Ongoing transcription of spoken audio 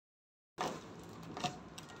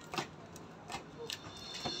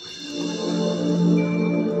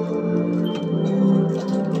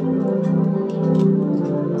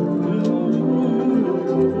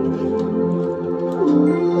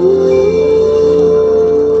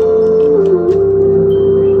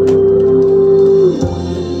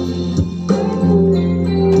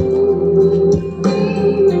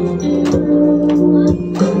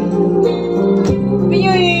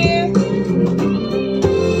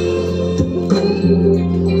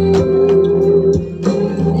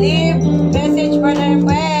Leave message for the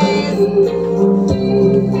request.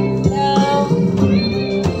 Hello.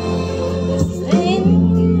 This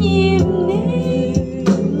evening,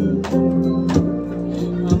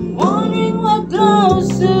 I'm wondering what glows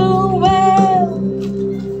so well.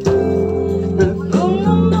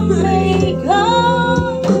 From the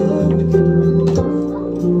makeup,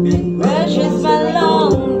 it brushes my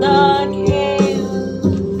long dark hair,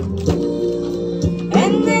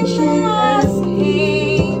 and then she asks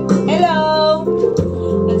him, "Hello,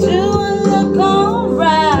 do I look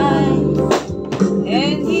alright?"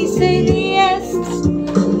 And he said, "Yes,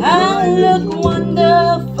 I look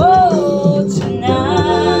wonderful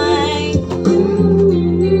tonight."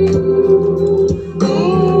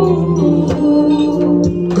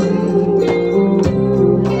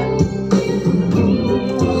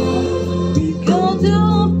 We go to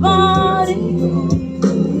a party,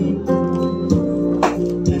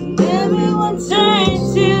 and everyone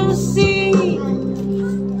turns to see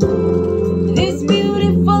this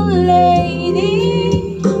beautiful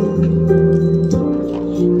lady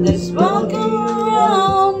that's walking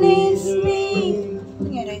around is me.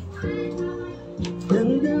 Get it?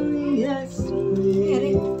 And then he asked Get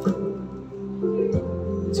me, it?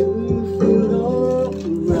 "Do you feel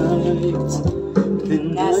alright?"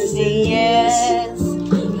 Then And I say yes,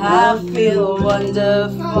 I feel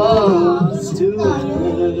wonderful.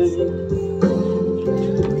 tonight.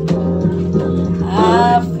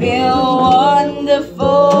 I feel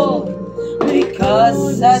wonderful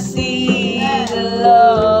because I see the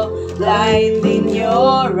love light in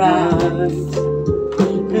your eyes,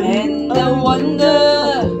 and the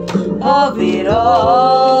wonder of it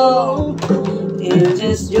all. It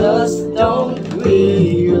just don't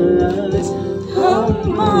Realize how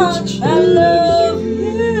much I love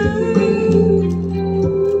you.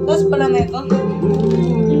 Tapos pala na ito.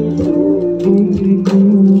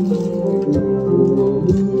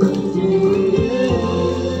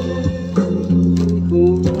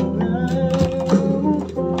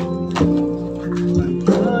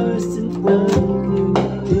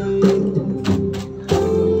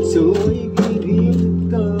 So I gave him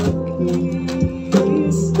the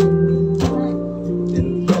keys,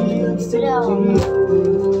 and he loves to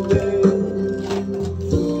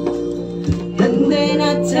And then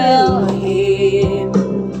I tell him,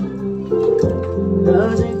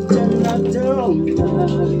 as if to not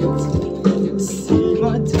tonight. See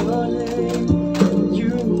my darling,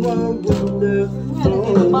 you are wonderful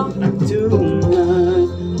tonight.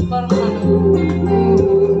 parang ano,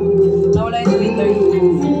 nawala yung Twitter.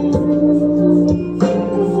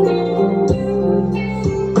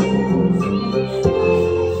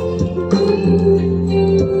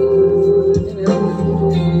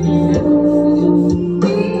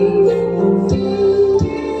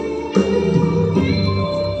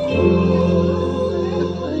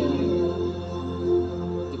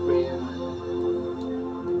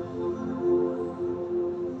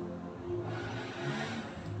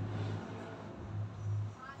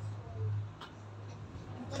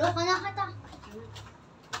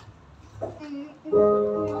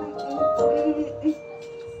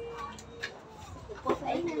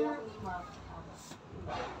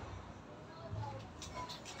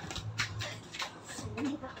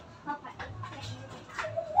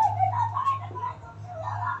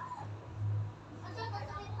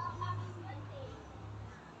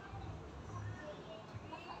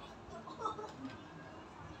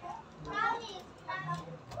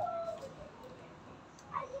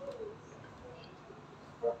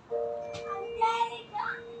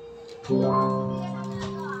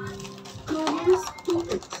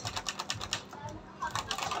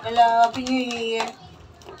 Hello, Happy New Year.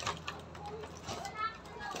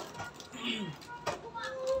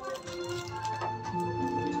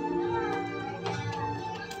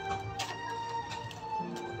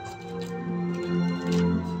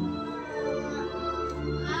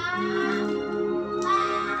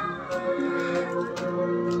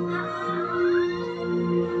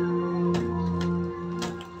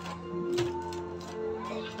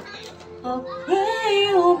 I pray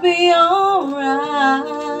you'll be alright,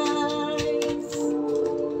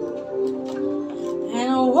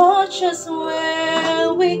 and watch us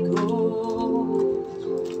where we go,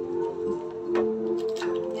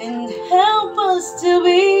 and help us to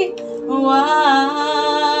be wise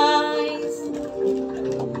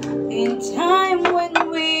in time when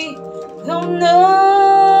we don't know.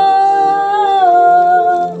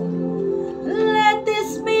 Let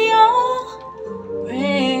this be our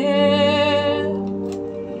prayer.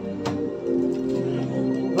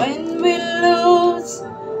 When we lose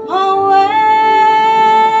our way,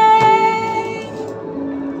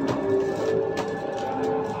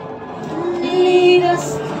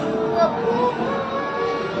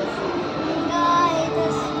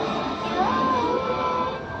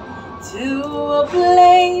 a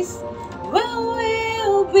place where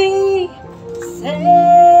we'll be safe.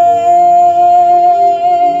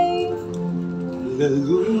 La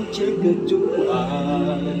luce che tu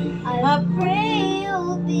hai I pray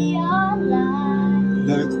you'll be our light.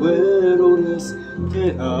 nel cuore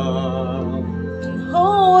resterà.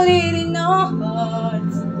 Hold it in our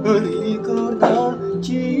hearts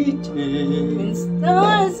Ricordarci when te,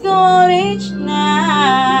 stars go each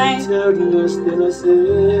night. eternas della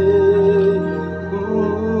sera.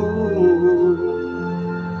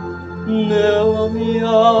 Nella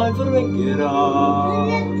mia preghiera,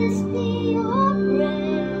 Let this be your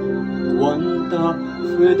prayer. quanta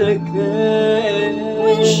fede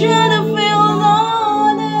When che shadow fills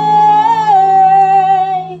all day,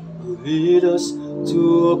 lead us to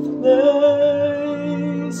a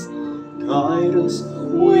place, guide us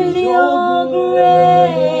with your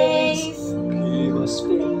grace. Give us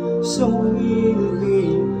faith so we'll be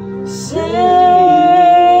safe.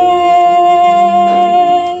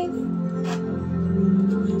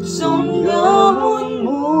 Sogniamo un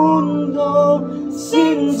mondo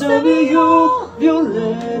senza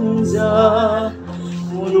violenza,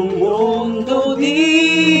 un mondo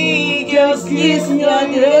di giustizia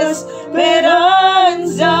e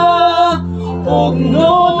speranza. Oh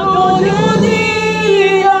no,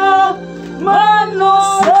 dia, ma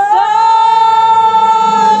non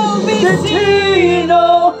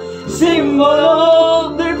vicino,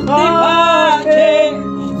 simbolo di pace,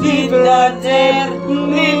 di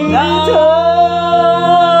fraternità.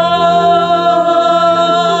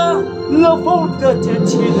 La volta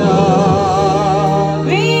ci dà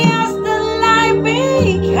we ask the light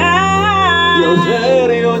be kind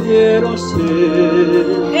odiero se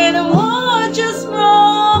and watch us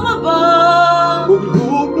from above. un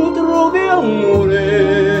buco trovi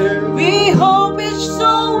amore, We hope each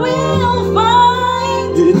soul will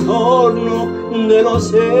find ritorno nello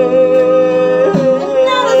sé.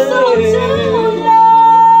 another soul to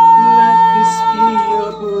Let this be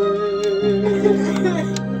your prayer.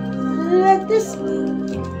 let this be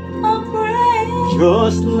a prayer.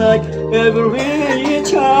 Just like every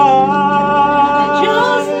child,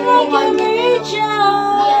 Just like every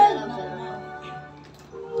child,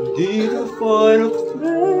 did you find a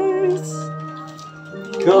place?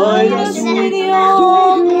 Guide us with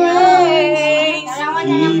your grace,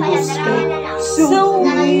 give us faith so so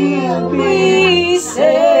we'll be safe.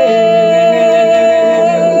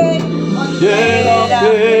 saved. Della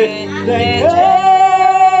fede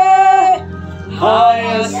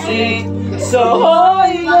higher seat so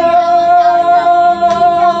higher.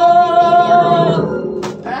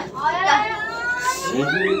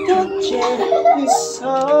 Sento di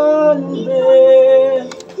salve.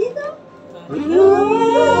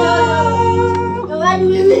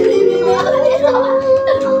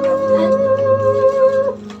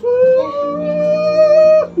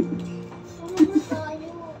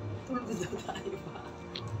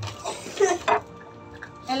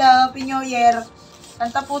 Hello, Happy New Year.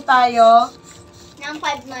 Kanta po tayo. Ng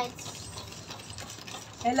 5 nights.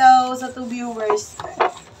 Hello sa 2 viewers.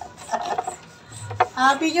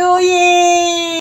 Happy New Year!